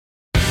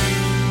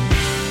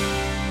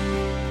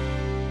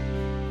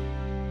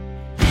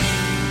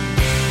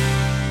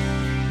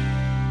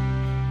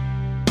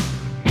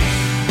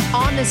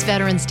this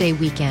Veterans Day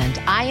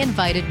weekend, I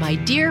invited my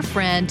dear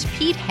friend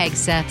Pete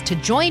Hegseth to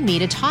join me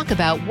to talk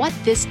about what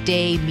this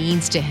day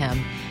means to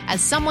him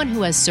as someone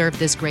who has served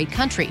this great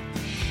country.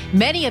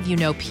 Many of you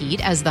know Pete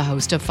as the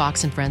host of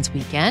Fox and Friends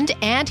Weekend,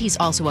 and he's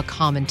also a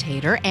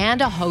commentator and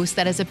a host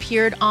that has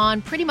appeared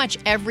on pretty much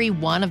every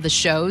one of the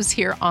shows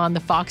here on the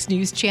Fox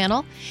News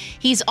channel.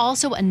 He's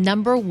also a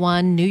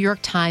 #1 New York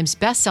Times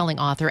bestselling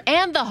author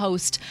and the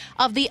host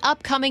of the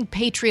upcoming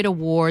Patriot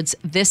Awards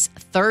this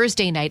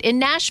Thursday night in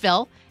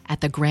Nashville at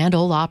the Grand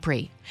Ole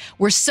Opry.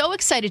 We're so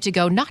excited to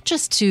go, not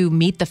just to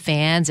meet the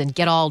fans and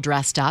get all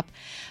dressed up,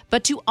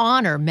 but to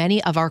honor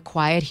many of our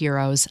quiet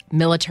heroes,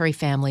 military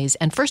families,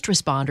 and first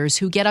responders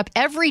who get up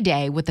every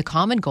day with the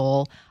common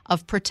goal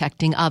of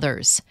protecting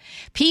others.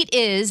 Pete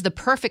is the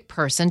perfect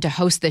person to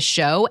host this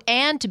show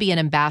and to be an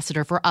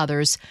ambassador for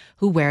others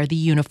who wear the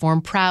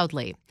uniform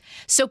proudly.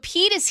 So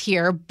Pete is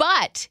here,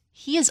 but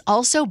he has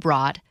also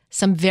brought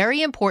some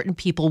very important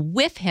people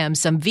with him,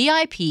 some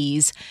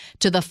VIPs,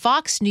 to the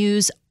Fox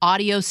News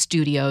audio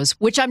studios,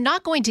 which I'm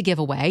not going to give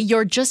away.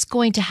 You're just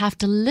going to have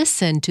to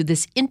listen to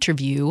this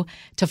interview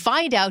to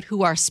find out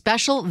who our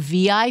special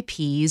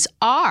VIPs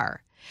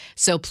are.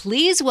 So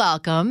please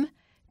welcome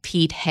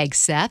Pete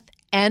Hegseth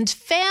and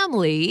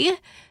family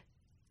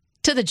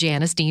to the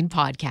Janice Dean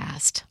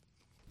podcast.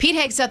 Pete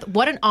Hegseth,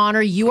 what an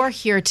honor. You are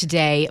here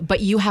today,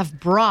 but you have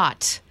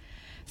brought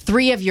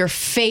 3 of your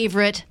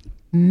favorite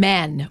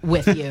men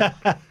with you.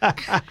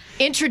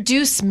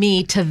 Introduce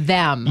me to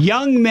them.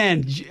 Young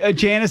men.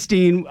 Janice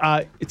Dean,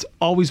 it's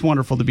always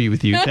wonderful to be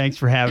with you. Thanks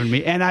for having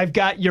me. And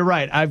you're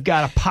right, I've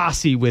got a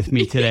posse with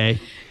me today.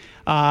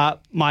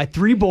 My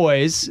 3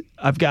 boys,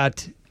 I've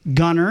got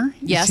Gunnar.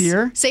 Yes. He's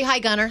here. Say hi,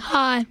 Gunnar.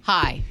 Hi.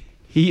 Hi.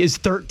 He is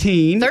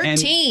 13.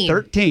 13.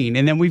 13.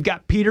 And then we've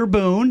got Peter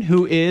Boone,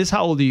 who is,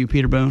 how old are you,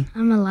 Peter Boone?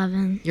 I'm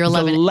 11. You're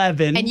 11. He's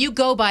 11. And you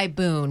go by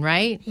Boone,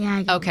 right? Yeah.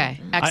 I go Okay,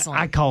 by Boone. excellent.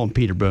 I call him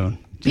Peter Boone.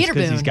 Peter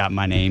because Boone. he's got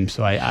my name,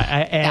 so I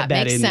add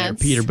that makes in sense.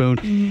 there, Peter Boone.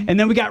 Mm-hmm. And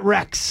then we got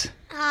Rex,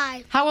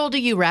 Hi. How old are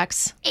you,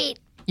 Rex? 8.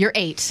 You're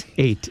 8.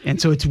 8.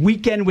 And so it's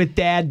Weekend with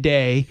Dad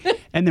Day,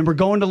 and then we're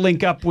going to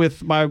link up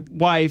with my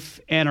wife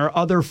and our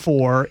other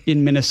 4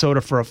 in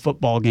Minnesota for a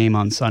football game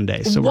on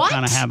Sunday. So What? we're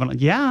kind of having,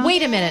 yeah.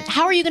 Wait a minute.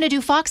 How are you going to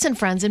do Fox and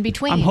Friends in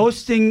between? I'm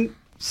hosting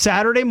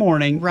Saturday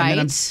morning, Right.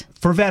 and then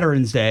for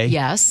Veterans Day.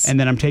 Yes. And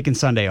then I'm taking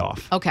Sunday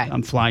off. Okay.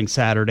 I'm flying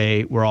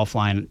Saturday. We're all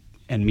flying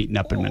and meeting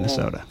up in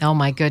Minnesota. Oh,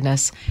 my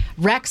goodness.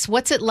 Rex,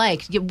 what's it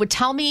like?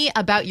 Tell me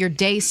about your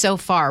day so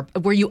far.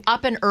 Were you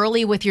up and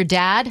early with your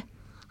dad?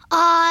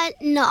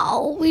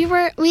 No.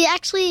 We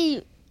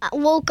actually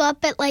woke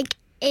up at like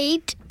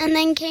 8 and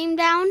then came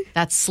down.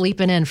 That's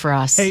sleeping in for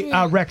us. Hey,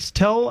 Rex,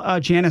 tell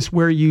Janice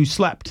where you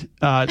slept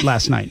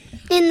last night.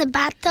 In the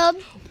bathtub.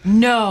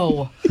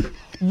 No.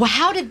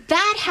 How did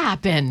that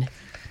happen?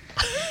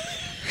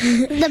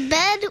 The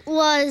bed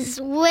was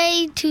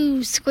way too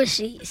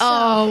squishy. So.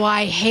 Oh,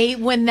 I hate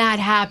when that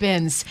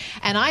happens.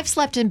 And I've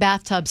slept in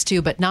bathtubs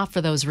too, but not for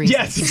those reasons.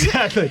 Yes,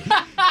 exactly.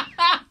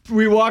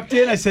 We walked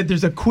in. I said,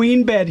 there's a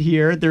queen bed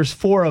here. There's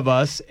 4 of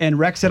us. And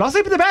Rex said, I'll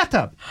sleep in the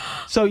bathtub.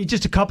 So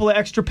just a couple of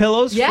extra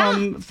pillows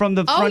from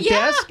the front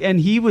desk. And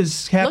he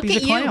was happy Look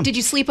as at a clam. you. Did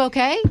you sleep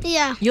okay?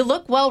 Yeah. You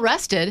look well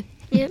rested.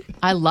 Yeah.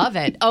 I love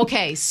it.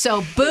 Okay,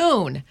 so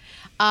Boone,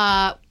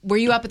 were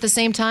you up at the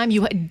same time?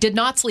 You did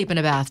not sleep in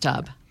a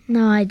bathtub.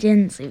 No, I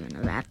didn't sleep in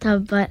a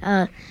bathtub, but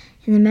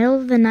in the middle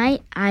of the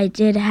night, I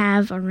did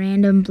have a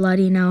random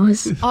bloody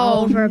nose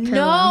all over a pillow.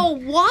 No,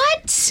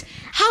 what?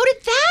 How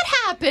did that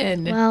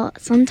happen? Well,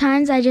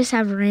 sometimes I just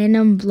have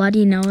random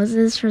bloody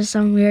noses for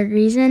some weird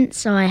reason.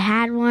 So I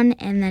had one,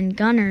 and then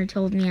Gunnar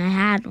told me I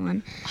had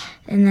one.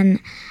 And then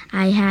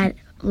I had,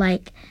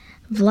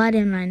 blood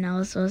in my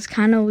nose, so it was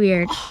kind of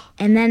weird.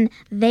 And then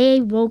they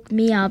woke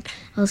me up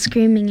while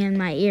screaming in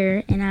my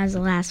ear, and I was the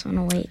last one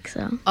awake,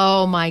 so.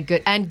 Oh, my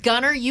good. And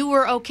Gunnar, you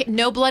were okay?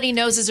 No bloody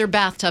noses or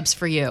bathtubs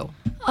for you?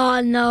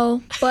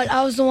 No, but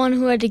I was the one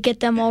who had to get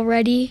them all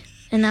ready,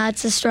 and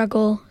that's a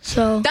struggle,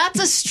 so. That's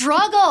a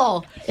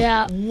struggle.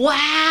 Yeah.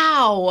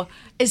 Wow.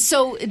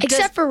 So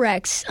Except for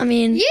Rex. I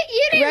mean. You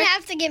didn't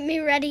have to get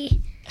me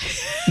ready.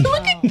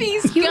 look at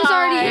these guys. was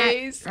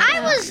already-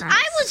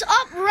 I was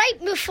up right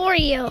before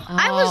you.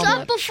 I was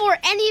up before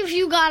any of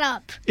you got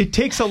up. It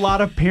takes a lot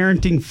of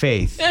parenting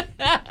faith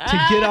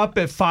to get up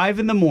at 5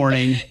 in the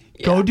morning,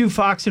 go do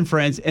Fox and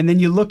Friends, and then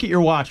you look at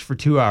your watch for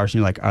 2 hours and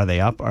you're like, are they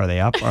up? Are they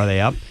up? Are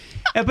they up?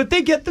 But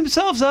they get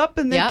themselves up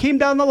and they came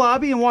down the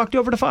lobby and walked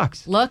over to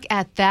Fox. Look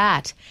at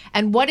that.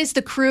 And what is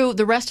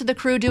the rest of the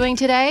crew doing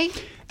today?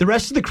 The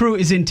rest of the crew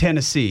is in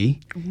Tennessee.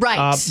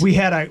 Right.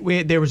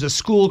 There was a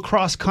school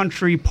cross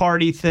country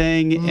party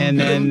thing, and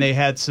then they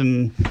had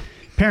some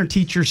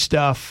parent-teacher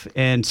stuff,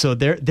 and so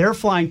they're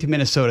flying to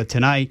Minnesota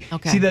tonight.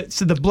 Okay.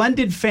 So the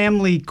blended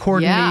family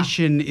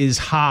coordination is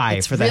high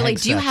for the really.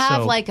 Hegseth, Do you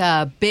have like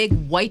a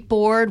big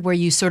whiteboard where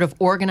you sort of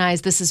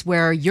organize? This is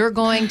where you're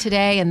going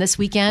today and this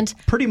weekend.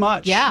 Pretty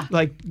much. Yeah.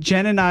 Like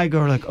Jen and I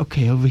go like,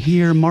 okay, over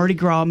here, Mardi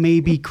Gras,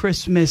 maybe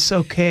Christmas,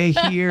 okay,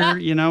 here.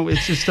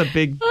 It's just a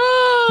big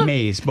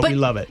maze, but we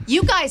love it.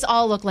 You guys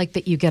all look like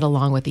that you get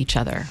along with each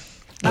other.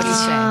 What do you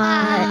say?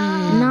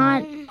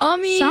 Not I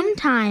mean,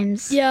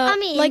 sometimes. yeah. I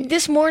mean- like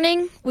this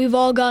morning, we've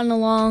all gotten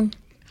along.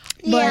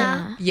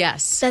 Yeah.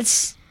 Yes.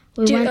 That's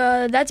We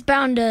went- that's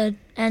bound to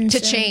end To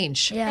soon.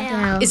 change. Yeah.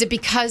 Yeah. Is it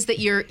because that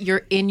you're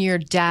in your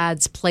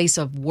dad's place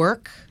of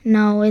work?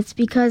 No, it's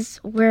because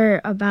we're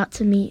about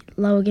to meet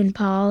Logan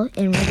Paul,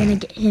 and we're gonna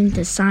get him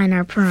to sign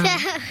our prom.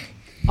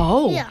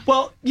 Oh. Yeah.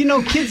 Well,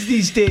 kids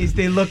these days,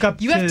 they look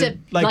up You have to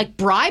like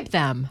bribe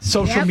them.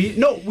 social media.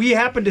 No, we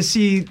happen to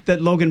see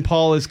that Logan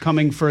Paul is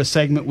coming for a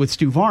segment with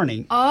Stu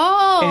Varney.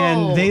 Oh.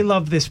 And they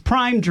love this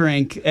prime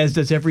drink, as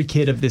does every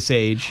kid of this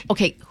age.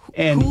 Okay.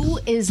 And who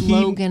is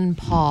Logan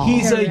Paul?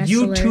 He's The a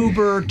wrestler.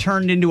 YouTuber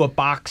turned into a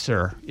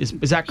boxer. Is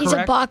that correct? He's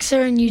a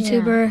boxer and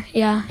YouTuber.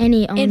 Yeah. And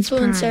he owns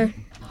Influencer.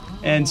 Prime.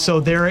 And so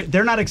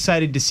they're not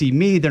excited to see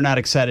me. They're not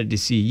excited to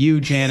see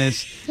you,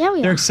 Janice. Yeah,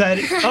 we They're are.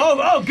 excited.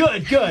 Oh,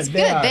 good.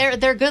 They are. Good.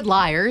 They're good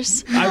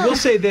liars. I will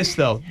say this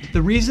though: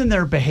 the reason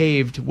they're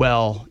behaved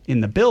well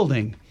in the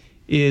building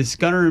is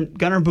Gunnar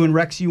Boone.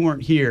 Rex, you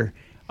weren't here.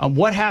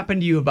 What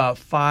happened to you about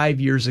 5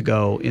 years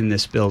ago in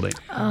this building?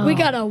 We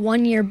got a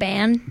 1-year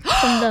ban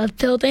from the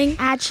building.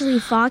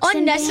 Actually, Fox and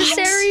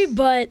Unnecessary,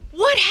 but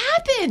What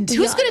happened?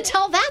 Who's going to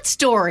tell that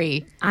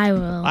story? I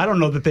will. I don't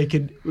know that they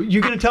could.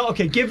 You're going to tell?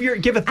 Okay, give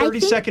a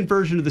 30-second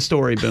version of the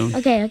story, Boone.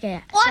 Okay.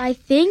 So I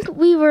think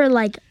we were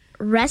like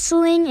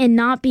wrestling and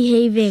not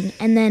behaving,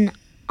 and then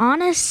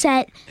on a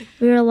set,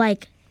 we were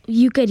like,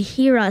 you could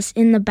hear us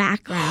in the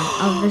background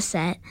of the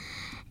set,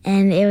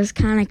 and it was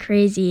kind of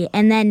crazy.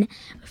 And then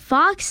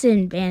Fox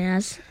didn't ban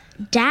us.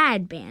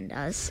 Dad banned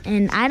us,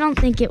 and I don't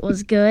think it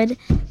was good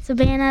to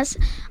ban us.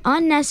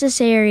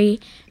 Unnecessary,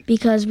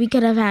 because we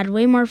could have had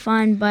way more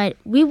fun, but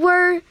we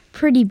were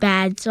pretty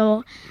bad.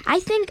 So I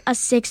think a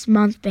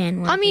 6-month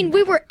ban would I mean,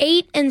 we were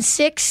 8 and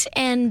 6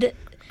 and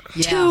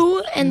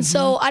 2, and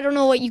so I don't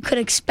know what you could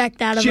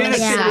expect out of Janice,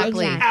 us. Yeah, they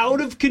were exactly. out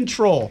of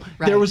control.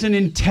 Right. There was an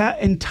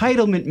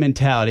entitlement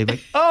mentality,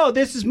 like, oh,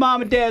 this is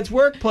mom and dad's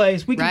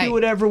workplace. We can Right. do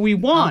whatever we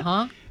want.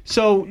 Uh-huh.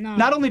 So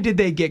not only did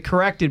they get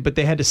corrected, but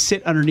they had to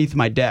sit underneath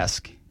my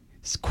desk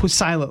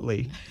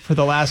silently for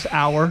the last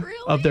hour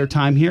of their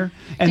time here,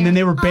 and then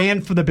they were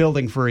banned from the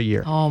building for a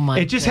year. Oh, my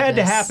It just had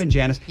to goodness. happen,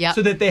 Janice, Yep.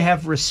 so that they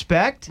have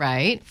respect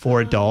Right.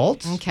 for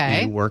adults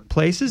Okay. in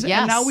workplaces, Yes.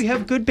 and now we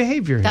have good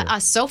behavior here.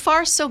 So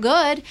far, so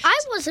good. I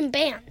wasn't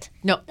banned.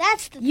 No.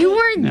 That's the You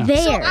thing. weren't Yeah.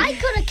 there. So I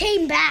could have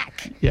came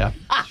back. Yeah.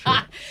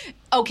 Sure.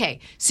 Okay,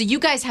 so you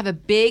guys have a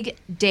big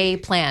day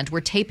planned. We're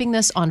taping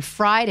this on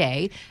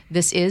Friday.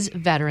 This is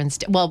Veterans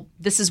Day. Well,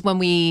 this is when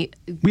we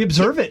We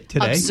observe it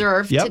today.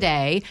 observe Yep.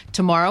 today.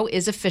 Tomorrow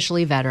is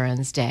officially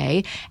Veterans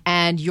Day.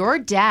 And your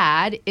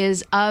dad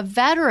is a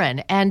veteran.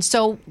 And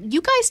so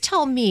you guys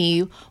tell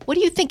me, what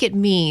do you think it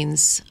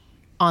means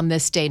on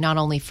this day, not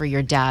only for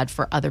your dad,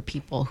 for other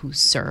people who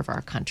serve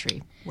our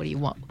country? What do you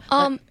want?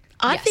 I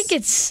Yes. think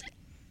it's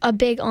a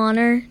big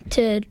honor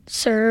to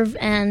serve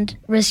and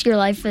risk your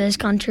life for this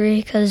country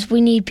because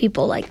we need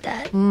people like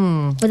that.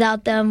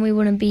 Without them, we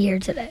wouldn't be here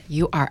today.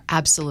 You are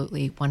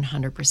absolutely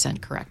 100%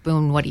 correct.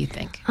 Boone, what do you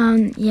think?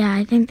 Yeah,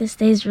 I think this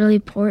day is really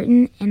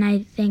important, and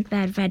I think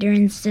that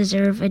veterans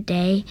deserve a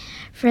day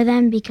for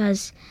them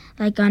because,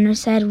 like Gunnar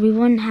said, we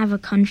wouldn't have a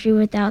country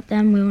without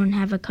them. We wouldn't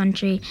have a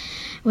country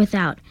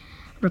without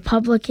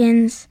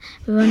Republicans.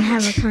 We wouldn't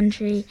have a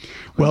country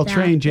Well without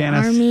trained, the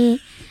Janice. Army.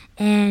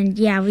 And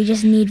yeah, we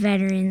just need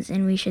veterans,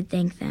 and we should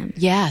thank them.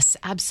 Yes,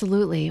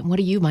 absolutely. What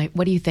do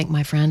you think,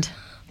 my friend?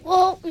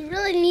 Well, we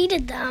really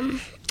needed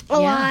them a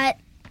Yeah. lot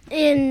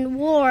in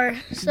war.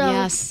 So,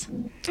 Yes.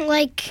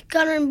 like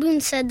Gunnar and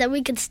Boone said, that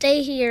we could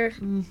stay here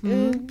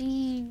and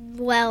be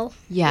well.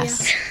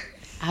 Yes.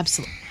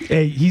 Absolutely.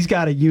 Hey, he's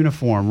got a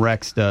uniform,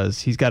 Rex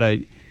does. He's got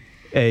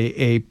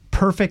a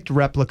perfect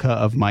replica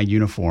of my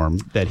uniform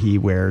that he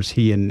wears.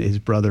 He and his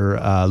brother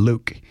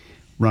Luke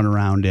run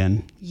around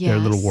in. They're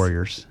little Yes.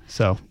 warriors.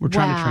 So we're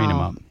trying to train him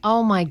up.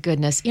 Oh my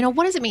goodness. You know,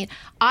 what does it mean?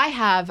 I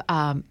have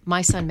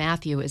my son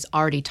Matthew is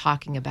already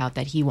talking about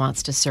that he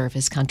wants to serve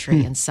his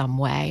country in some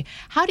way.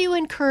 How do you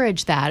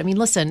encourage that? I mean,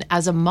 listen,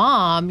 as a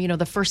mom, you know,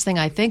 the first thing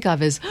I think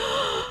of is,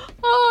 oh,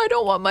 I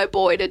don't want my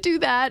boy to do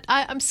that.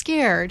 I'm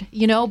scared,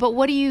 you know, but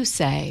what do you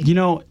say? You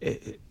know,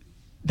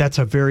 that's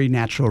a very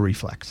natural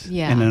reflex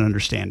Yeah. and an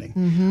understanding.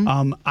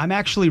 I'm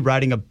actually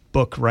writing a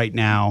book right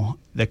now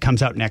that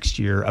comes out next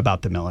year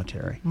about the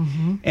military.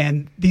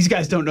 And these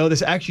guys don't know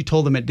this. I actually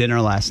told them at dinner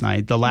last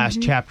night. The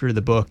last chapter of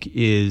the book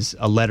is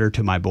a letter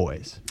to my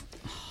boys.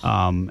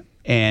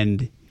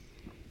 And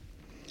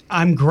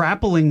I'm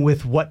grappling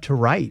with what to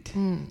write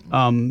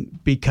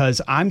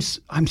because I'm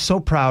so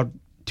proud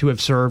to have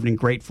served and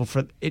grateful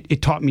for it.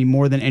 It taught me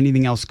more than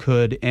anything else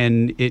could,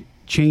 and it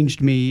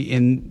changed me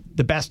in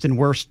the best and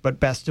worst, but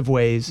best of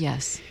ways.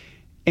 Yes.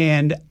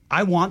 And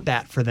I want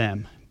that for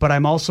them. But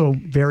I'm also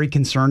very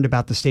concerned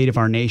about the state of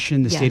our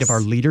nation, the state of Yes.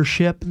 our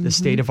leadership, the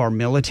state of our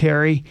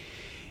military.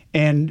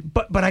 And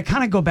but I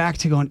kind of go back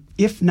to going,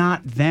 if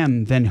not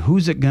them, then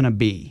who's it going to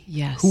be?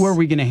 Yes. Who are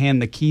we going to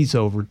hand the keys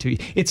over to?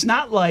 It's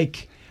not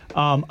like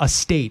a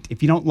state.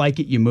 If you don't like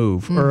it, you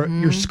move. Or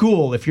your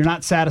school. If you're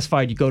not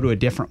satisfied, you go to a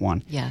different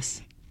one.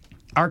 Yes.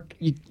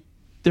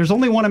 there's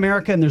only one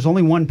America and there's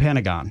only one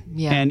Pentagon.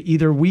 Yeah. And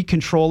either we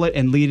control it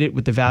and lead it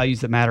with the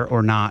values that matter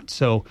or not.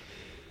 So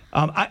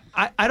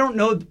I don't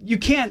know. You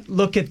can't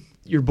look at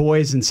your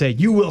boys and say,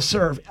 you will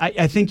serve.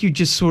 I think you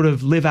just sort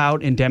of live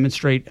out and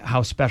demonstrate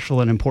how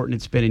special and important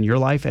it's been in your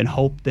life and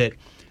hope that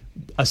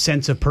a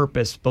sense of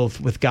purpose,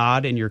 both with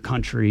God and your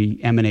country,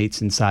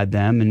 emanates inside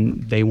them,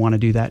 and they want to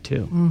do that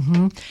too.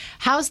 Mm-hmm.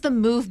 How's the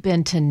move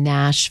been to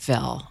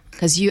Nashville?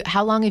 Because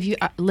how long have you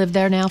lived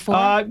there now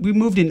for? We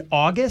moved in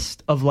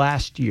August of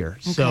last year,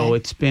 so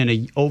it's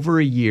been over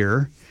a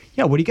year.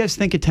 Yeah, what do you guys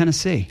think of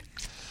Tennessee?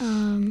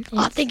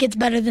 I think it's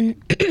better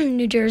than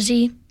New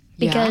Jersey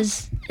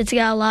because it's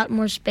got a lot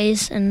more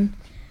space and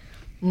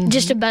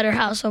just a better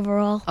house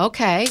overall.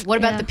 Okay. What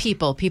about the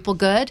people? People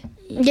good?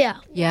 Yeah.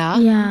 Yeah?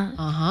 Yeah.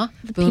 Uh-huh.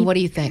 Boone, what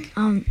do you think?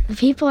 The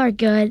people are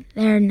good.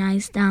 They're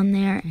nice down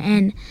there.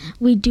 And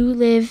we do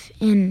live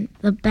in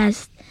the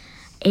best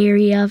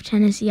area of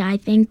Tennessee, I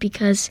think,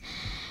 because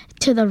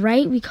to the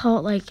right, we call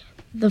it like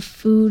the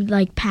food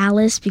like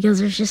palace because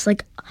there's just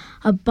like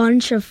a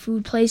bunch of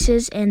food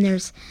places and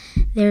there's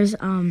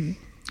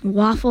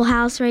Waffle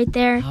House right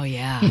there. Oh,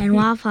 yeah. And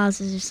Waffle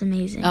House is just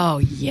amazing. Oh,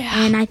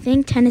 yeah. And I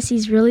think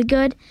Tennessee's really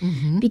good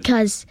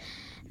because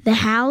the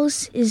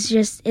house is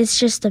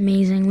just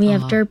amazing. We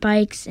have dirt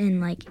bikes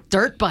and like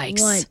dirt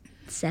bikes. What,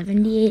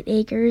 78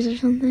 acres or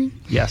something?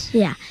 Yes.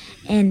 Yeah.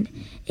 And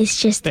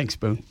it's just Thanks,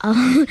 Boone.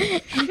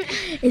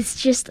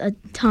 it's just a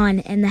ton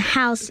and the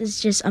house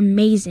is just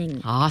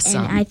amazing.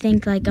 Awesome. And I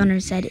think like Gunnar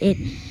said,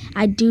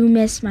 I do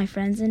miss my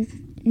friends in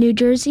New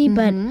Jersey,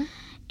 but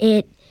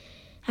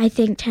I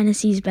think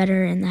Tennessee's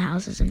better and the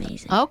house is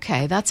amazing.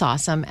 Okay, that's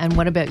awesome. And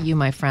what about you,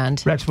 my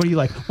friend? Rex, what do you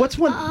like? What's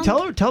one?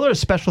 Tell her a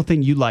special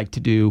thing you like to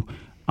do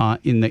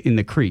in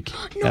the creek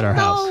at our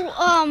house.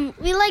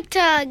 We like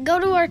to go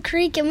to our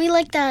creek and we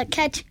like to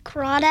catch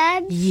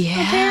crawdads.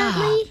 Yeah.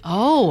 Apparently.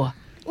 Oh.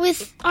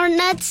 With our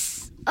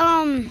nets.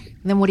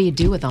 Then what do you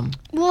do with them?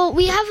 Well,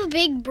 we have a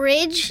big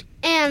bridge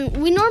and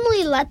we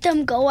normally let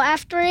them go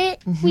after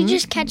it. We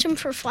just catch them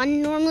for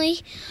fun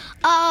normally.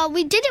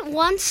 We did it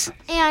once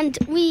and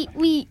we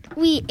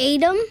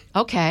ate them.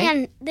 Okay.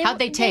 And How'd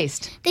they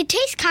taste? They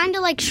taste kind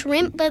of like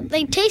shrimp, but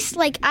they taste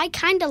like I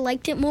kind of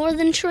liked it more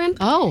than shrimp.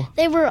 Oh.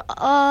 They were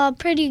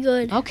pretty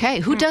good. Okay.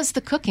 Who does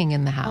the cooking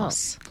in the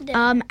house?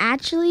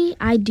 Actually,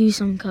 I do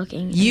some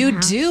cooking. in You the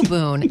house. do,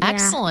 Boone. Yeah.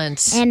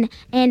 Excellent.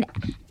 And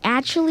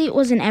actually, it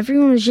wasn't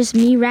everyone. It was just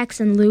me, Rex,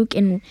 and Luke,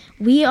 and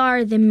we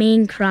are the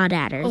main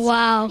crawdadders.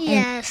 Wow.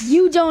 Yes.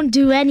 You don't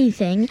do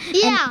anything.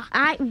 Yeah.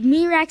 And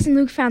me, Rex, and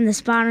Luke found the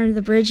spot under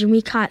the bridge, and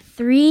we caught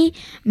 3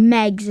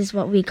 megs, is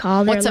what we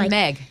call. What's a like,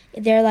 meg?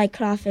 They're like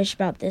crawfish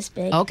about this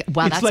big. Okay.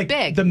 Wow, It's that's like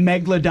big. the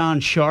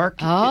megalodon shark.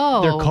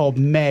 Oh. They're called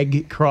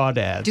meg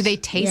crawdads. Do they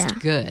taste Yeah.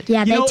 good? Yeah,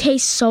 You they know,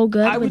 taste so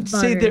good I with would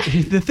butter. say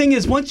that the thing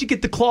is, once you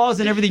get the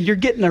claws and everything, you're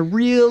getting a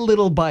real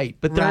little bite.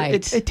 But Right.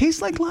 it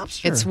tastes like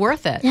lobster. It's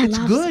worth it. Yeah, It's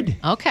lobster. good.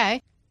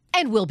 Okay.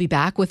 And we'll be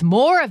back with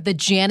more of the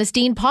Janice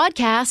Dean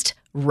podcast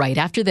right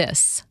after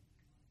this.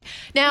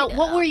 Now,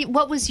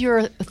 what was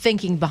your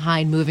thinking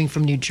behind moving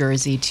from New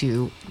Jersey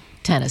to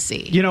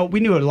Tennessee? You know, we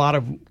knew a lot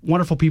of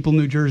wonderful people in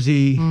New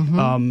Jersey.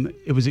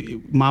 It was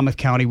Monmouth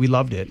County. We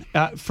loved it.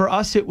 For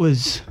us, it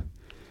was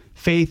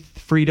faith,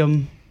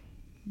 freedom,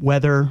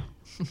 weather,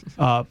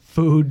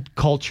 food,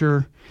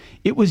 culture.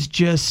 It was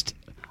just,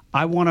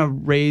 I want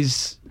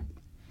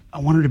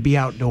her to be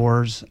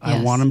outdoors. Yes.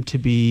 I want them to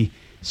be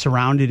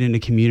surrounded in a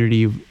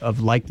community of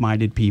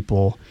like-minded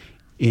people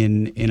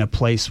in a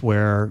place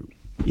where,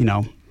 you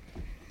know,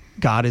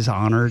 God is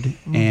honored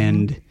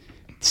and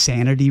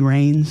sanity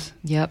reigns.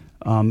 Yep.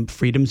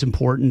 Freedom's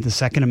important. The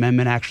Second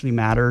Amendment actually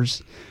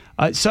matters.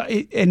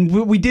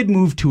 We did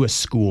move to a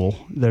school.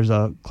 There's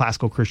a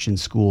classical Christian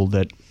school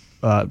that,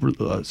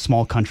 a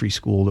small country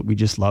school that we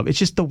just love. It's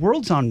just the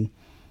world's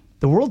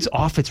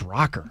off its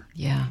rocker.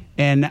 Yeah.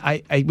 And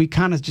we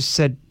kind of just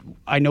said,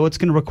 I know it's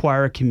going to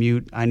require a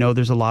commute. I know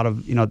there's a lot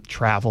of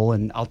travel,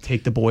 and I'll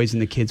take the boys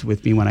and the kids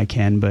with me when I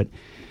can, but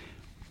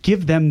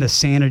give them the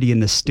sanity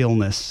and the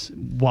stillness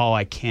while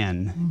I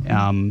can.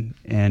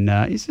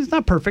 It's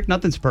not perfect.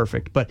 Nothing's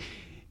perfect. But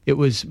it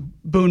was,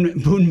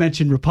 Boone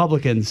mentioned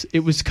Republicans.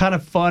 It was kind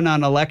of fun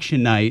on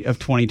election night of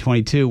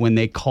 2022 when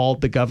they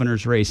called the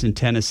governor's race in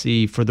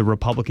Tennessee for the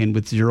Republican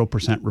with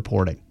 0%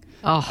 reporting.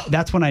 Oh.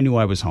 That's when I knew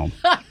I was home.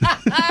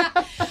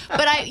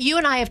 But you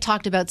and I have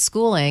talked about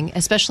schooling,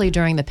 especially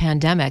during the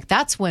pandemic.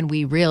 That's when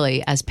we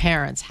really, as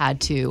parents, had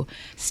to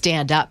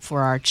stand up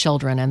for our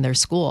children and their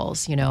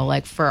schools. You know,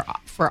 like for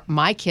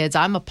my kids,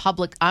 I'm a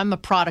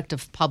product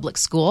of public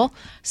school.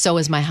 So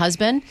is my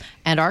husband,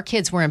 and our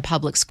kids were in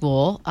public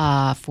school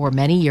for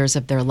many years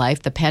of their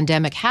life. The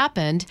pandemic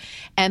happened,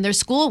 and their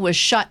school was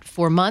shut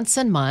for months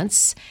and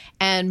months.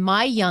 And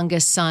my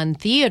youngest son,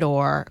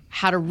 Theodore,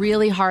 had a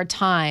really hard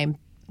time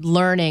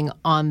learning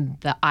on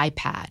the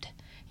iPad,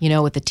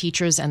 with the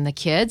teachers and the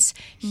kids.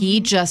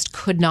 He just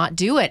could not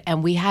do it.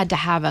 And we had to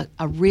have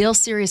a real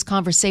serious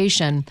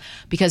conversation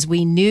because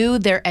we knew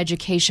their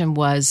education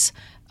was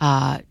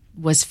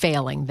was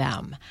failing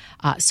them.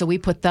 So we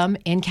put them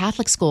in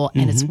Catholic school,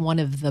 and it's one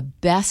of the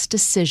best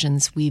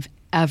decisions we've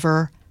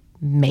ever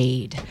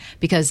made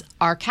because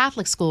our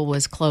Catholic school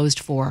was closed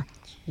for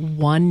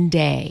one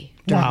day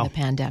during the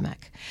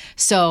pandemic.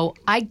 So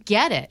I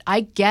get it.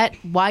 I get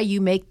why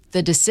you make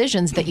the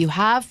decisions that you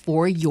have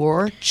for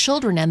your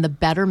children and the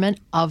betterment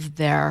of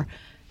their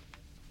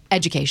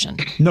education.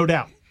 No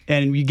doubt.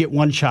 And you get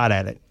one shot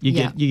at it. You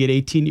get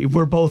 18.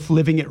 We're both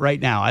living it right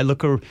now.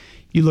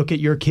 You look at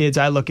your kids,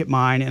 I look at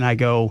mine, and I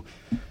go,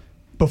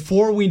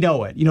 before we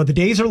know it, the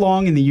days are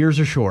long and the years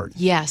are short.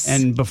 Yes.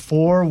 And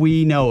before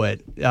we know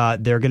it,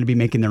 they're going to be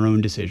making their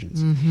own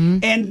decisions.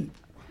 And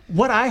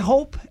what I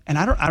hope, and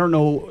I don't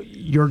know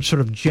your sort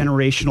of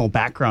generational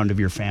background of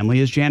your family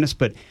is, Janice,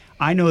 but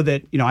I know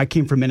that, I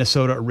came from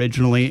Minnesota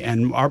originally,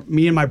 and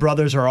me and my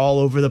brothers are all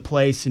over the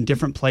place in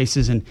different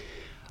places. And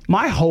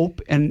my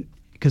hope, and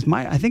because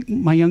I think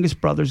my youngest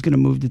brother's going to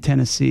move to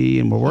Tennessee,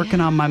 and we're working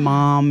on my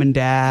mom and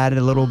dad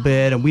a little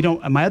bit.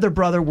 And my other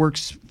brother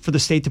works for the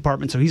State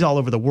Department, so he's all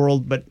over the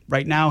world. But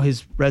right now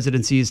his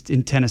residency is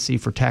in Tennessee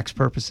for tax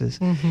purposes.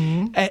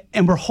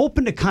 And we're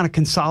hoping to kind of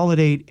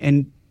consolidate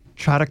and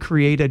try to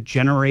create a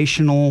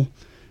generational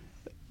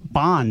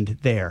bond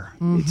there.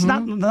 It's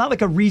not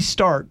like a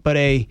restart, but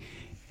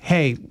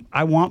hey,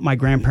 I want my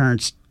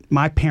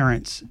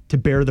parents to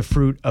bear the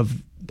fruit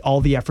of all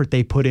the effort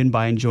they put in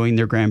by enjoying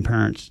their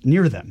grandparents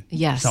near them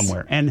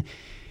somewhere. And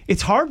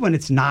it's hard when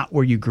it's not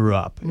where you grew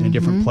up in a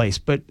different place.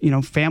 But,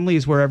 family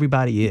is where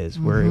everybody is,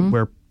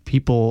 where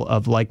people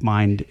of like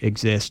mind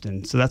exist.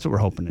 And so that's what we're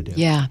hoping to do.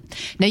 Yeah.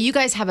 Now, you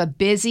guys have a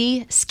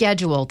busy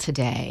schedule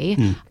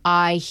today.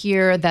 I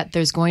hear that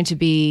there's going to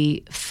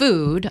be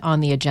food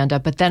on the agenda,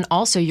 but then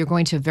also you're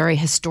going to a very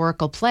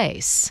historical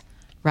place,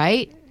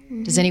 right?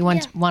 Does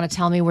anyone want to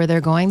tell me where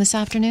they're going this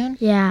afternoon?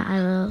 Yeah, I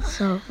will.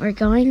 So we're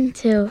going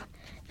to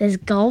this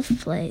golf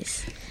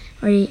place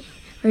where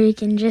you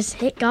can just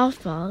hit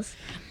golf balls.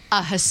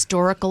 A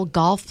historical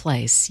golf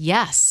place,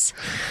 yes.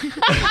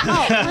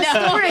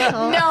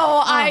 Historical.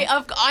 No,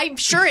 I'm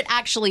sure it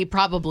actually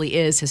probably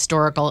is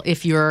historical.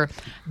 If you're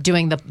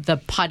doing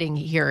the putting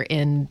here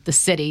in the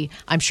city,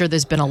 I'm sure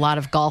there's been a lot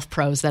of golf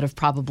pros that have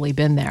probably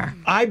been there.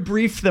 I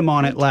briefed them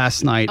on it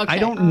last night. Okay. I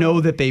don't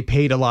know that they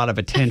paid a lot of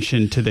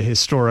attention to the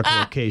historical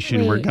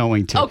location we're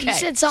going to. Okay. You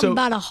said something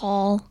about a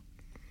hall.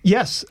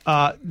 Yes,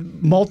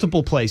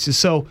 multiple places.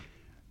 So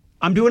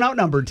I'm doing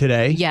Outnumbered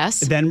today.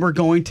 Yes. Then we're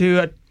going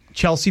to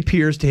Chelsea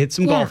Piers to hit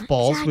some golf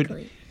balls.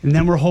 Exactly. And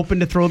then we're hoping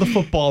to throw the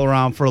football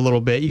around for a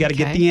little bit. You got to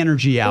get the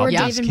energy out. Or with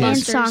Dave these and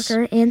kids.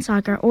 Buster's. And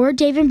soccer, or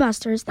Dave and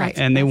Buster's. That's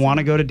And they want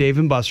to go to Dave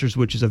and Buster's,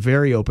 which is a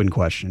very open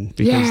question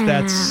because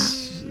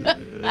that's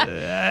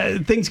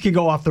things can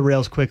go off the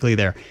rails quickly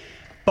there.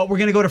 But we're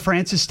going to go to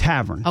Francis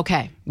Tavern,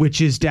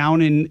 which is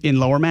down in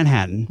Lower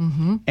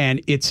Manhattan,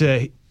 and it's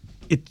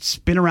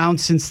been around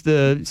since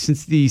the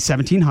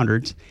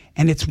 1700s,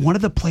 and it's one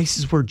of the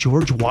places where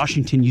George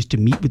Washington used to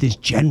meet with his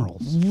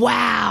generals.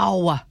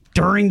 Wow.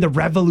 During the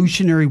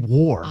Revolutionary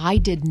War. I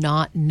did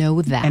not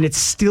know that. And it's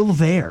still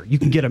there. You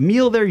can get a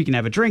meal there. You can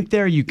have a drink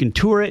there. You can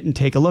tour it and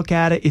take a look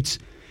at it. It's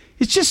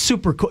just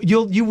super cool.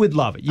 You would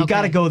love it. You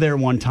got to go there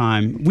one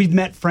time. We've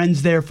met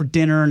friends there for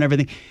dinner and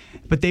everything,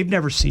 but they've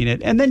never seen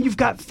it. And then you've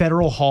got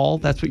Federal Hall.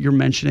 That's what you're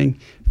mentioning.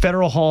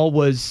 Federal Hall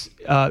was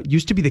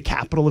used to be the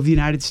capital of the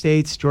United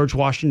States. George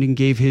Washington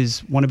gave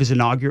one of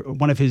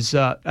his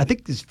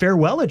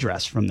farewell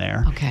address from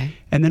there. Okay.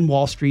 And then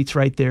Wall Street's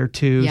right there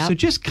too. Yep. So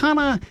just kind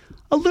of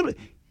a little.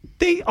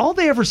 All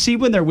they ever see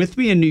when they're with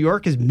me in New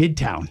York is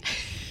Midtown.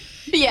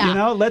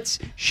 Yeah. Let's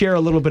share a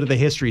little bit of the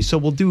history. So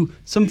we'll do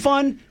some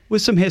fun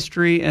with some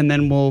history, and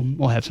then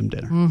we'll have some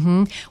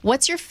dinner.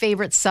 What's your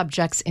favorite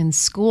subjects in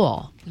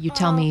school? You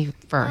tell me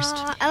first.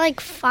 I like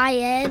Phi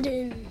Ed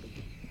and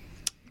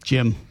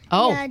Gym.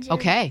 Oh, yeah, gym.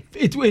 okay.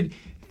 It's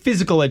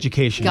physical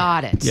education.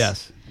 Got it.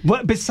 Yes.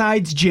 What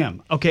besides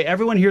gym? Okay,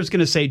 everyone here is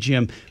going to say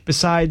gym.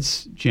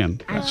 Besides gym.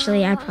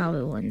 Actually, I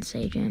probably wouldn't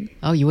say gym.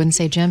 Oh, you wouldn't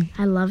say gym?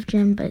 I love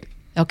gym, but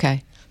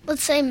Okay.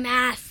 let's say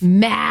math.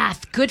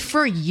 Math. Good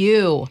for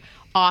you.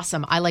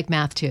 Awesome. I like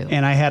math too.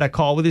 And I had a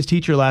call with his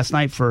teacher last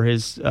night for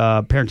his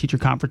parent-teacher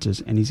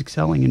conferences, and he's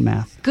excelling in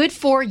math. Good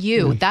for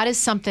you. That is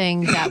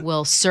something that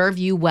will serve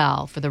you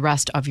well for the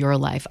rest of your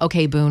life.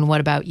 Okay, Boone, what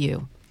about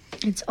you?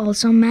 it's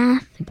also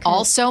math.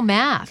 Also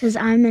math. Because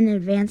I'm in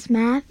advanced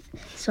math,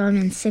 so I'm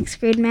in 6th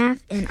grade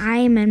math, and I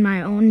am in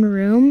my own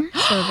room,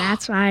 so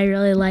that's why I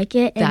really like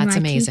it. And That's my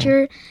amazing.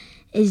 teacher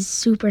is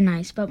super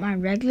nice, but my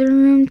regular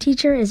room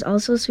teacher is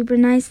also super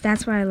nice.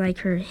 That's why I like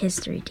her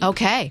history teacher.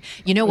 Okay.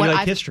 You know what? You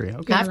like history.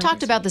 Okay. I've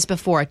talked about this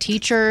before.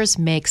 Teachers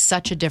make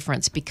such a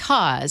difference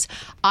because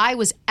I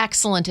was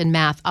excellent in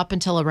math up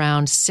until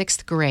around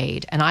 6th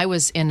grade, and I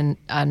was in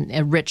an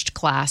enriched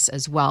class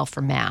as well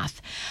for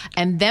math.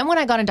 And then when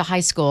I got into high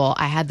school,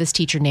 I had this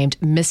teacher named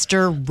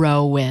Mr.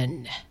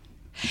 Rowan.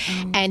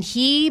 And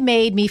he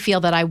made me feel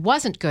that I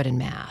wasn't good in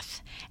math.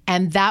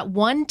 And that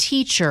one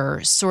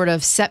teacher sort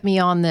of set me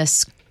on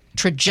this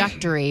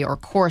trajectory or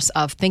course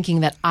of thinking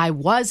that I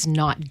was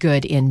not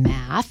good in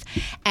math.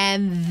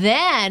 And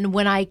then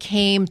when I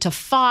came to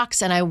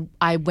Fox and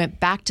I went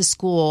back to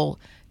school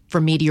for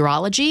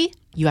meteorology,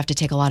 you have to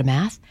take a lot of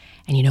math.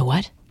 And you know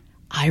what?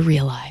 I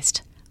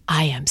realized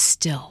I am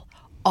still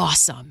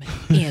awesome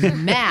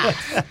in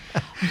math.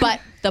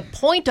 But the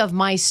point of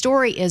my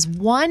story is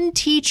one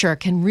teacher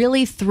can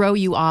really throw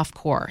you off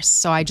course.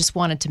 So I just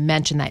wanted to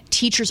mention that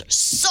teachers are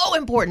so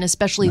important,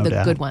 especially No the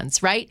doubt. good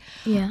ones, right?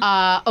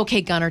 Yeah.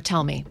 Okay, Gunnar,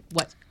 tell me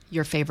what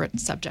your favorite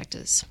subject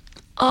is.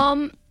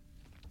 I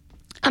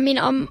mean,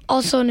 I'm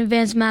also in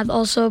advanced math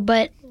also,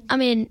 but I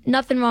mean,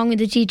 nothing wrong with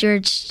the teacher.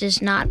 It's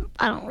just not,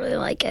 I don't really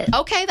like it.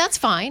 Okay, that's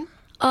fine.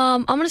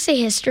 I'm going to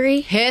say history.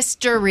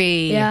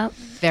 History. Yeah.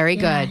 Very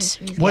Yeah, good.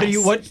 history's What Yes. are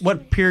you?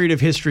 What period of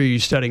history are you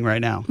studying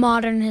right now?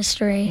 Modern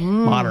history.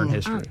 Modern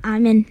history.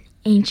 I'm in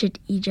ancient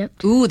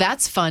Egypt. Ooh,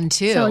 that's fun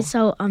too.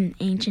 So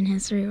ancient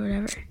history or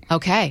whatever.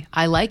 Okay,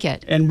 I like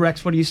it. And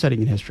Rex, what are you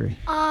studying in history?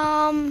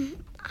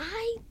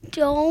 I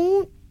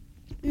don't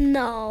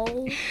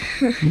know.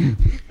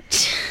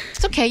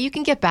 It's okay. You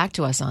can get back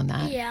to us on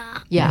that. Yeah.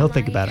 Yeah. He'll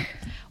think about it.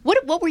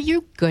 What were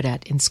you good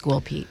at in school,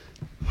 Pete?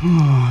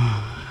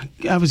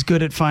 I was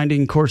good at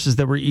finding courses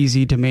that were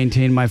easy to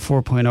maintain my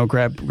 4.0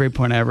 grade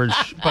point average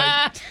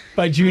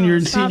by junior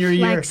and Stop senior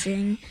year.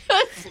 flexing.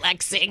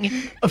 Flexing.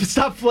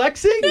 Stop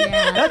flexing?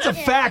 That's a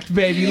fact,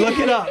 baby. Look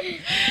it up.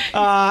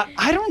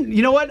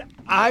 You know what?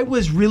 I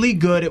was really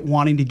good at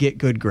wanting to get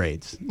good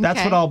grades. That's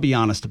Okay. what I'll be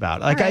honest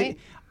about. Like All right.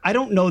 I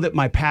don't know that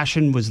my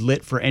passion was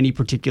lit for any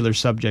particular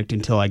subject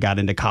until I got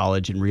into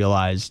college and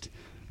realized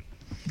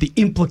the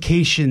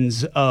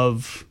implications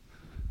of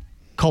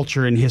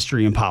culture and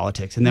history and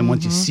politics. And then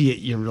once you see it,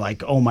 you're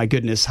like, oh my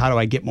goodness, how do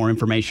I get more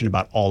information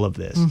about all of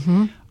this?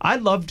 I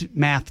loved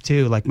math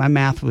too. Like my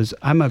math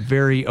I'm a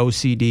very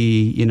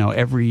OCD,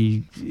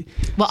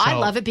 Well, I So-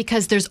 love it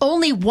because there's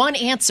only one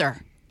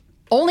answer.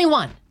 Only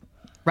one.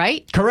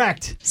 Right?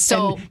 Correct.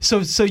 So-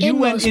 And so you In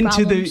went most into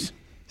problems.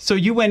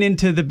 you went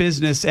into the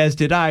business, as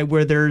did I,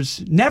 where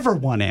there's never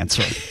one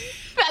answer.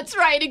 That's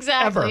right,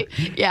 exactly.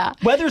 Yeah.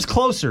 Weather's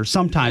closer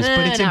sometimes, but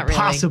it's not really.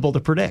 impossible to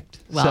predict.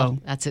 Well,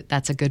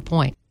 that's a good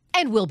point.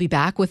 And we'll be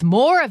back with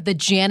more of the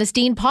Janice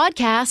Dean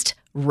podcast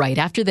right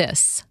after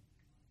this.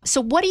 So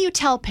what do you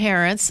tell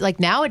parents like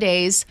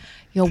nowadays,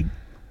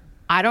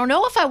 I don't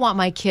know if I want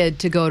my kid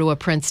to go to a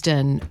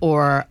Princeton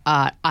or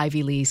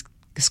Ivy League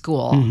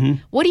school.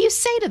 What do you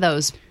say to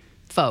those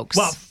folks?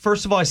 Well,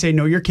 first of all, I say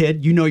know your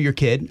kid. You know your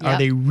kid. Are Yep.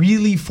 they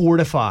really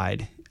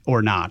fortified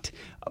or not?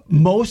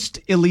 Most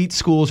elite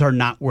schools are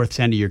not worth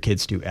sending your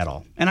kids to at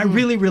all. And I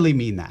really, really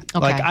mean that. Okay.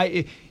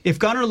 Like if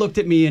Gunnar looked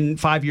at me in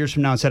 5 years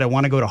from now and said, I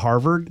want to go to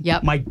Harvard,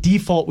 Yep. my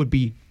default would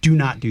be do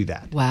not do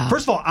that. Wow.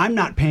 First of all, I'm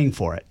not paying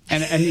for it.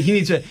 And he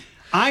needs to,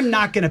 I'm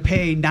not going to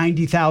pay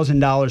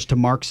 $90,000 to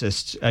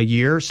Marxists a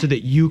year so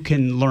that you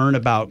can learn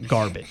about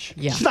garbage.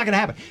 Yeah. It's not going to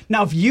happen.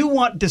 Now, if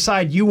you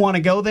decide you want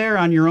to go there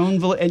on your own,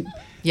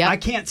 Yep. I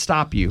can't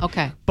stop you.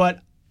 Okay.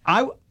 But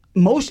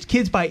most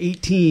kids by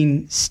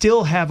 18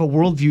 still have a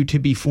worldview to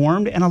be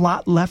formed and a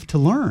lot left to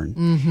learn.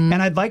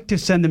 And I'd like to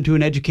send them to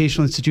an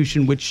educational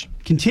institution which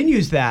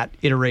continues that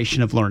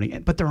iteration of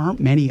learning. But there aren't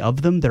many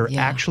of them. They're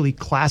Yeah. actually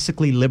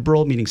classically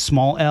liberal, meaning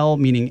small L,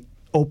 meaning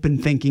open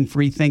thinking,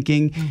 free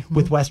thinking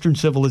with Western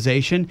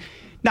civilization.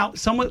 Now,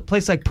 some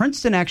place like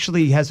Princeton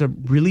actually has a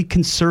really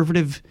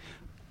conservative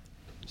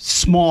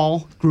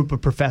small group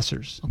of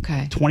professors.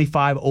 Okay.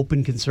 25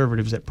 open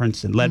conservatives at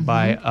Princeton, led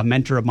by a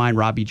mentor of mine,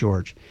 Robbie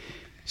George.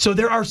 So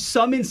there are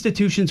some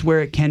institutions where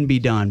it can be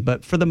done,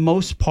 but for the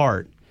most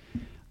part,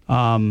 we're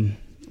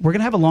going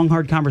to have a long,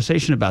 hard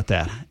conversation about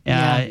that.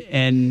 Yeah.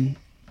 And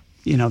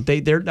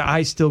their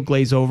eyes still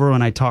glaze over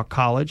when I talk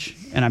college,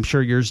 and I'm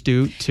sure yours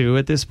do too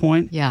at this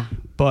point. Yeah.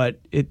 But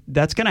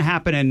that's going to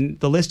happen, and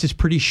the list is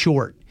pretty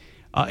short,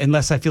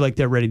 unless I feel like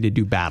they're ready to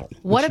do battle.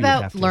 What which you would have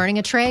about to. learning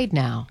a trade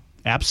now?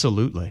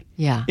 Absolutely.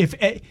 Yeah. If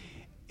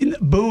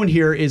Boone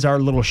here is our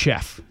little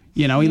chef,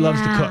 he loves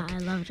to cook. I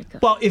love to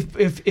cook. Well,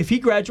 if he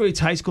graduates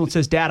high school and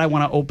says, "Dad, I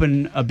want to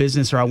open a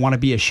business or I want to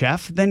be a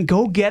chef," then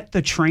go get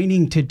the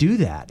training to do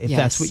that. If Yes.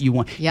 that's what you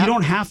want, Yep. you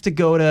don't have to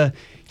go to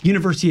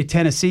University of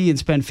Tennessee and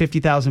spend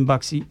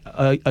 $50,000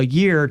 a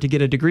year to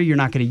get a degree you're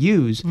not going to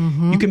use.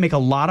 You can make a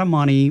lot of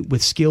money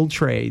with skilled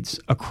trades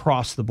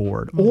across the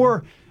board,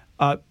 or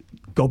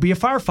go be a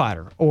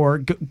firefighter, or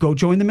go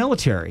join the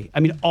military. I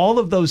mean, all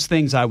of those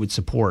things I would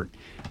support.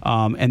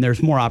 And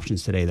there's more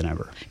options today than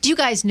ever. Do you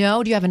guys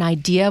know? Do you have an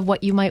idea of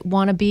what you might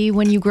want to be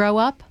when you grow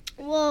up?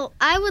 Well,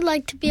 I would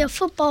like to be a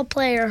football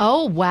player.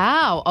 Oh,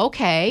 wow.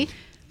 Okay.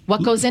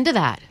 What goes into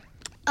that?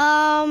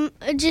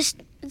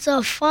 It's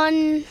a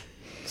fun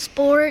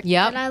sport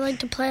Yep. that I like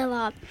to play a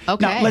lot.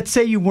 Okay. Now, let's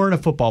say you weren't a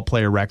football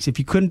player, Rex. If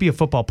you couldn't be a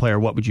football player,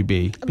 what would you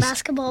be? A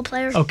basketball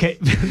player. Okay.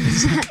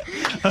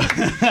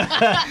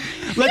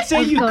 Let's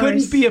say you course.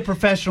 couldn't be a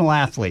professional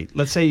athlete.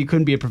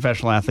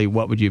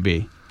 What would you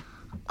be?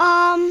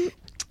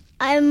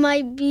 I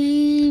might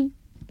be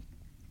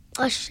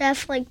a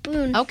chef like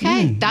Boone.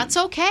 Okay, that's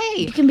okay.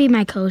 You can be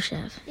my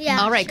co-chef.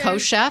 Yeah. All right, sure.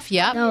 co-chef,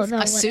 yep. No,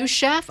 a sous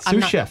chef?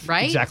 Sous chef.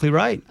 Right? Exactly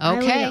right.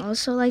 Okay. I would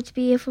also like to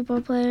be a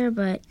football player,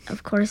 but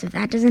of course, if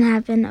that doesn't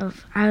happen,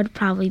 I would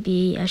probably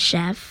be a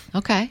chef.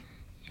 Okay.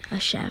 A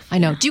chef. I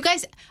know. Do you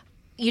guys,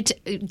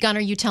 Gunnar,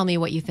 you tell me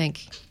what you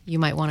think you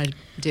might want to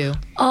do.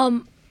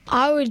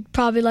 I would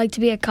probably like to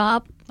be a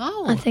cop.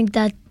 Oh. I think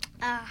that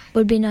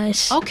would be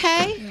nice.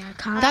 Okay.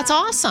 That's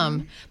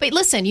awesome. But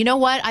listen, you know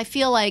what? I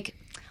feel like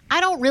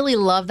I don't really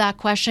love that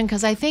question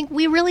because I think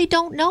we really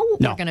don't know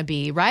what we're going to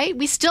be, right?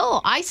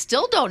 I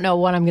still don't know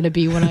what I'm going to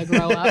be when I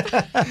grow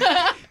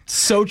up.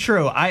 So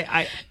true.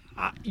 I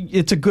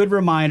it's a good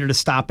reminder to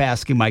stop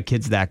asking my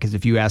kids that, because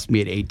if you asked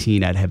me at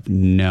 18, I'd have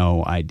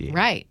no idea.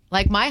 Right.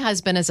 Like my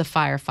husband is a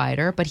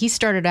firefighter, but he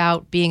started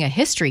out being a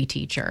history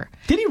teacher.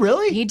 Did he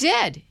really? He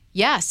did.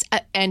 Yes.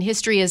 And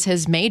history is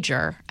his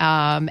major,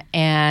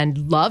 and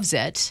loves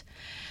it,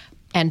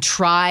 and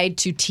tried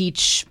to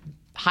teach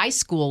high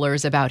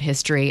schoolers about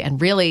history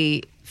and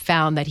really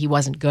found that he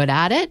wasn't good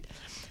at it.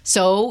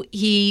 So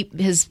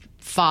his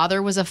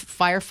father was a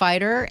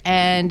firefighter,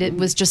 and it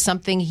was just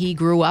something he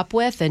grew up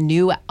with and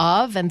knew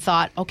of, and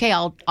thought, okay,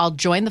 I'll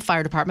join the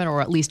fire department,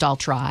 or at least I'll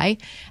try,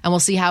 and we'll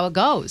see how it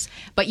goes.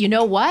 But you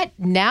know what?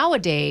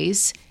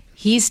 Nowadays,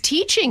 he's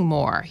teaching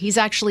more. He's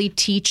actually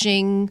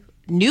teaching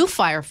new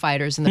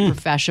firefighters in the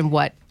profession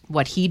what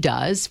he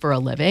does for a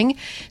living.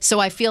 So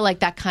I feel like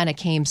that kind of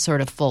came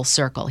sort of full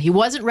circle. He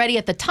wasn't ready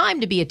at the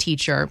time to be a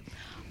teacher,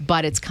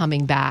 but it's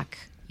coming back,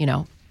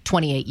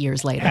 28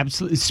 years later.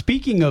 Absolutely.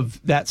 Speaking of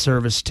that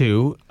service,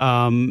 too,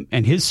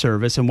 and his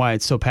service and why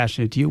it's so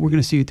passionate to you, we're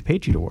going to see you at the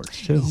Patriot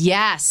Awards, too.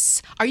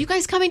 Yes. Are you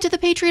guys coming to the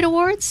Patriot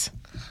Awards?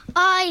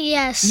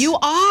 Yes. You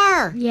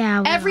are?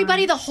 Yeah, we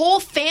Everybody, the whole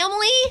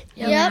family?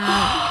 Yep.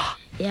 Yeah.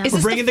 Is We're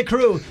this bringing the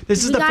crew.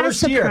 This is We the got a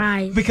first year.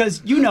 surprise.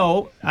 Because,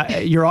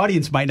 your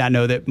audience might not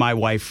know that my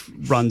wife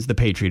runs the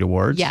Patriot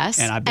Awards. Yes.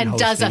 And I've been and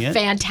does a hosting it.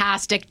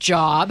 fantastic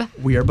job.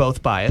 We are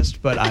both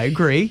biased, but I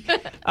agree.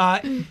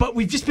 But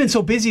we've just been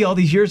so busy all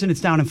these years, and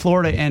it's down in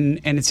Florida, and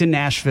it's in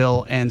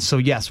Nashville. And so,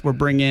 yes, we're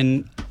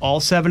bringing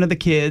all 7 of the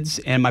kids,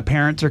 and my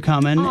parents are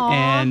coming,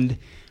 and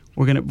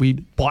we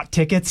bought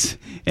tickets,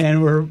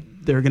 and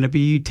they're going to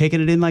be taking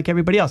it in like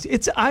everybody else.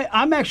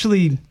 I'm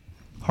actually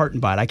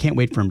heartened by it. I can't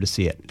wait for them to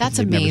see it. That's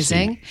They've never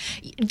seen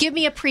amazing. Give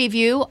me a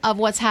preview of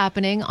what's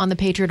happening on the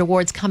Patriot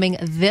Awards coming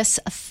this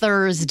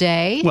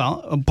Thursday.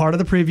 Well, a part of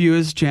the preview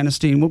is Janice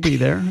Dean will be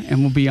there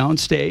and will be on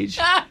stage.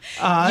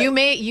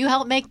 You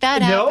helped make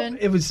that happen.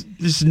 No,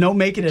 there's no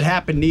making it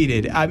happen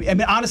needed. I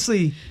mean,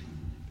 honestly,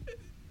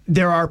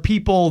 there are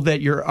people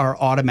that are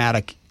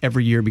automatic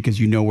every year because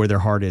you know where their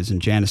heart is,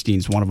 and Janice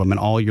Dean's one of them, and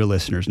all your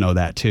listeners know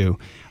that too.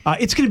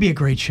 It's going to be a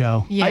great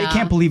show. Yeah. I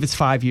can't believe it's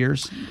 5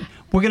 years.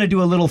 We're going to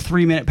do a little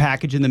 3-minute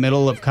package in the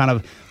middle of kind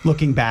of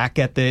looking back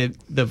at the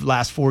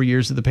last 4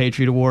 years of the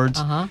Patriot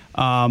Awards.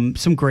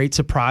 Some great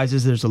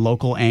surprises. There's a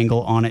local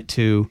angle on it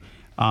too.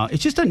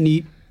 It's just a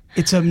neat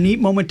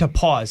moment to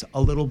pause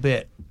a little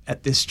bit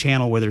at this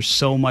channel where there's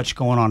so much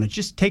going on, and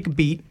just take a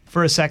beat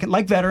for a second,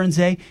 like Veterans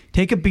Day.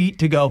 Take a beat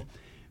to go,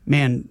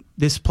 man,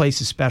 this place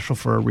is special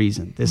for a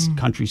reason. This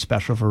country's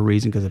special for a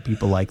reason because of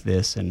people like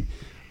this. And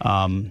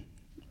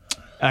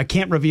I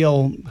can't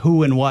reveal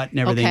who and what and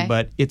everything,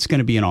 but it's going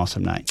to be an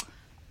awesome night.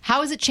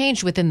 How has it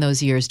changed within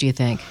those years, do you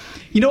think?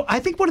 I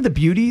think one of the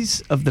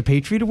beauties of the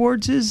Patriot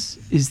Awards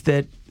is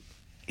that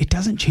it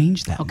doesn't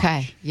change that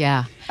much.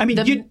 Yeah. I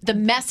mean, the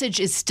message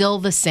is still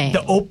the same.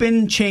 The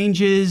open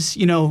changes,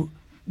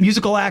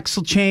 musical acts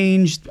will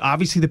change.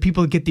 Obviously, the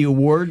people that get the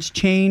awards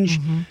change.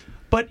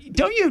 But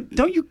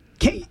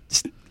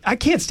I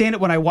can't stand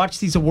it when I watch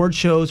these award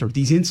shows or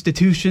these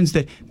institutions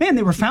that, man,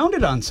 they were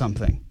founded on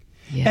something.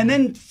 Yeah. And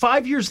then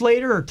 5 years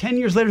later or 10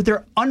 years later,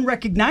 they're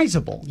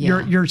unrecognizable.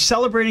 Yeah. You're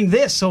celebrating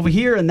this over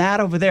here and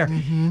that over there.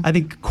 I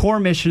think core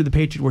mission of the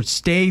Patriot Awards,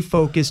 stay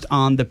focused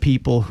on the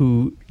people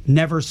who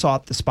never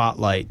sought the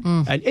spotlight.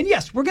 And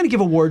yes, we're going to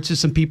give awards to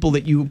some people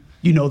that you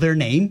know their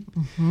name,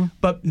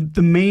 but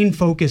the main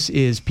focus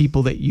is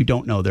people that you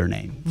don't know their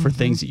name for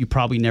things that you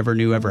probably never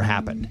knew ever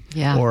happened.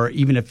 Yeah. Or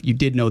even if you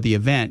did know the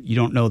event, you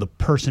don't know the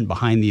person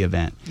behind the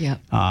event. Yeah.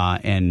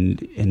 And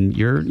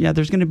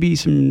there's going to be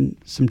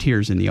some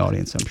tears in the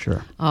audience, I'm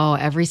sure. Oh,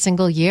 every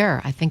single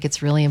year. I think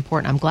it's really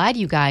important. I'm glad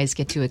you guys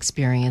get to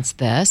experience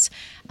this.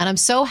 And I'm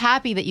so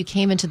happy that you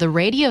came into the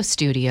radio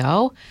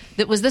studio.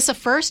 Was this a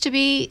first to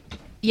be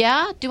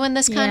doing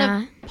this kind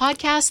of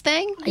podcast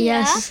thing?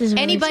 Yes. This is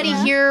really Anybody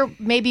fun. here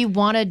maybe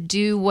want to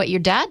do what your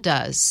dad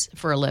does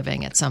for a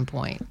living at some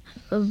point?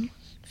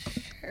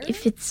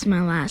 If it's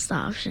my last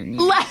option. Yeah.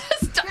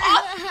 Last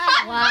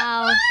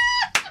Wow.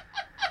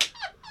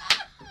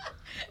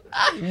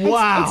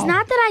 Wow. It's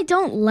not that I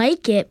don't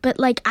like it, but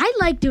I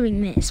like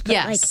doing this. But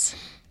Yes.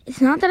 it's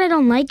not that I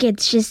don't like it.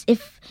 It's just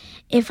if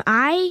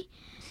I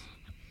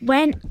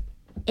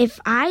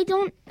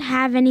don't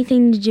have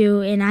anything to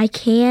do and I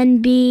can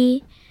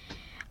be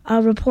a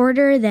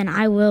reporter, then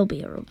I will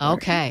be a reporter.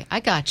 Okay,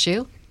 I got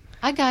you.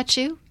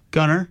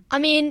 Gunnar? I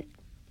mean,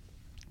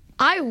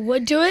 I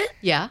would do it,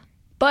 Yeah.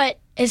 but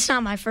It's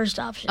not my first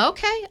option.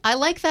 Okay, I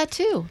like that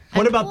too.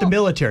 What about the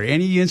military?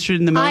 Any of you interested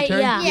in the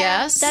military? Yeah.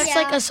 Yes. That's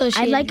like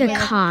associated. I'd like a with-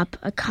 cop.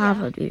 A cop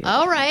would be.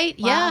 All right.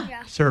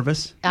 Yeah.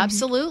 Service.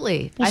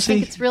 Absolutely. We'll I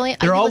think see. it's really.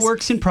 They're all listen-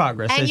 works in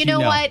progress. And as you know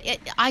what?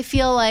 I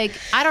feel like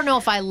I don't know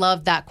if I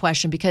love that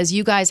question because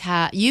you guys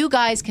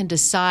can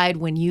decide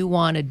when you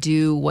want to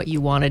do what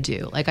you want to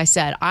do. Like I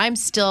said, I'm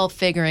still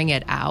figuring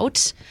it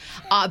out.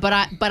 But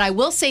I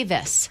will say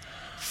this: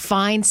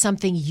 find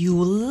something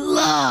you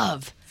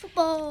love,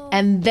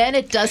 and then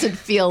it doesn't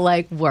feel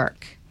like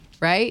work.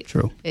 Right?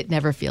 True. It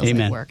never feels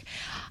Amen. like work.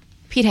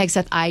 Pete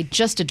Hegseth, I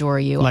just adore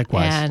you.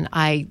 Likewise. And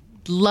I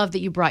love that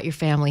you brought your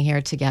family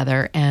here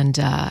together, and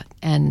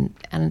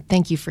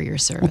thank you for your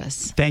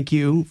service. Thank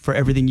you for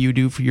everything you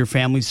do for your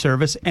family's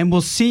service. And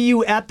we'll see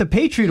you at the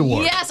Patriot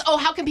Awards. Yes. Oh,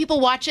 how can people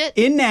watch it?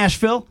 In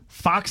Nashville,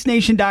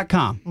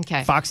 FoxNation.com.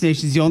 Okay. Fox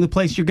Nation is the only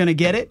place you're going to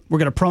get it. We're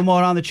going to promo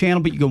it on the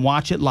channel, but you can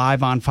watch it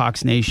live on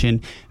Fox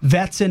Nation.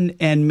 Vets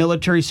and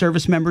military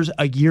service members,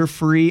 a year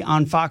free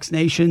on Fox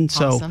Nation.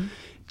 So Awesome.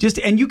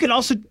 and you can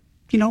also,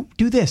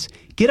 do this.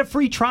 Get a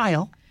free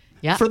trial.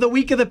 Yeah. For the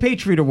week of the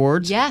Patriot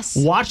Awards. Yes.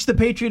 Watch the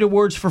Patriot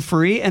Awards for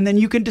free, and then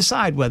you can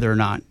decide whether or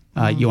not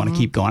you want to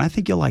keep going. I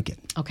think you'll like it.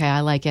 Okay,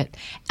 I like it.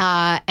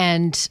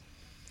 And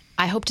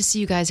I hope to see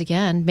you guys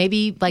again.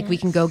 Maybe we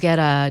can go get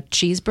a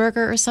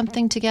cheeseburger or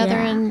something together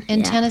Yeah, in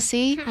yeah.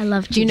 Tennessee. I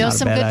love Do you know Not a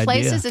some bad good idea.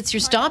 places? It's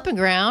your stomping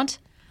ground.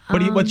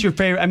 What's your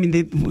favorite? I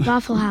mean,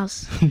 Waffle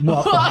House.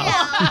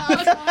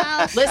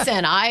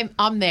 Listen,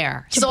 I'm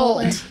there.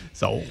 Sold.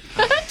 so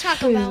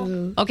Taco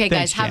Bell. Okay,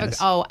 guys, Thanks,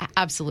 Janice.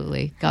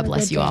 absolutely. God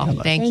bless good you all.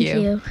 day. Thank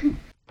you. you.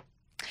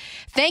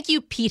 Thank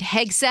you, Pete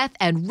Hegseth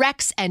and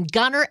Rex and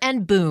Gunnar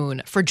and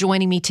Boone for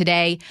joining me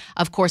today.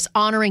 Of course,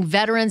 honoring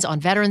veterans on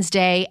Veterans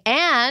Day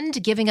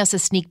and giving us a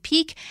sneak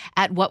peek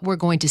at what we're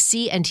going to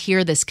see and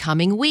hear this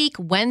coming week,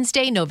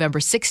 Wednesday, November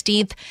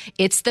 16th.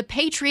 It's the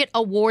Patriot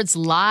Awards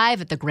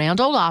live at the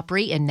Grand Ole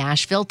Opry in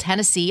Nashville,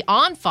 Tennessee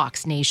on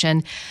Fox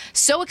Nation.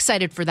 So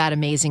excited for that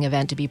amazing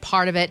event to be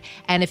part of it.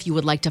 And if you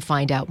would like to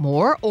find out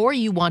more or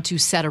you want to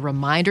set a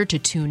reminder to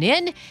tune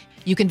in,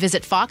 you can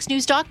visit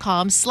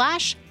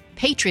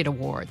foxnews.com/Patriot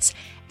Awards.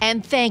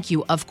 And thank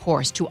you, of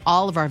course, to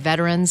all of our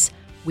veterans.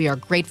 We are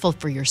grateful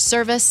for your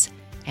service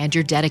and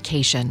your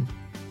dedication.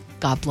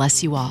 God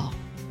bless you all.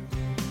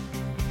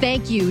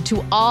 Thank you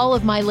to all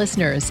of my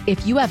listeners.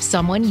 If you have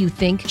someone you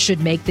think should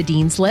make the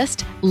Dean's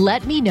List,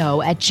 let me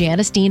know at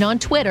Janice Dean on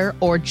Twitter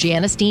or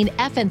Janice Dean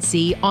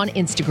FNC on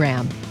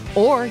Instagram.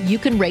 Or you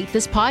can rate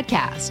this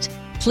podcast.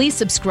 Please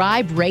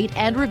subscribe, rate,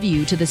 and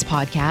review to this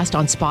podcast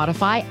on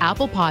Spotify,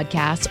 Apple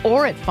Podcasts,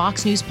 or at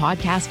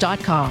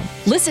foxnewspodcast.com.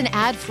 Listen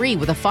ad-free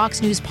with a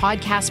Fox News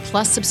Podcast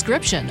Plus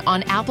subscription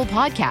on Apple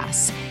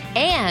Podcasts.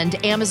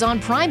 And Amazon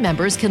Prime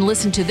members can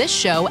listen to this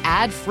show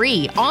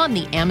ad-free on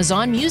the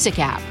Amazon Music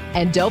app.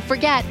 And don't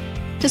forget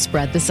to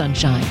spread the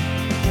sunshine.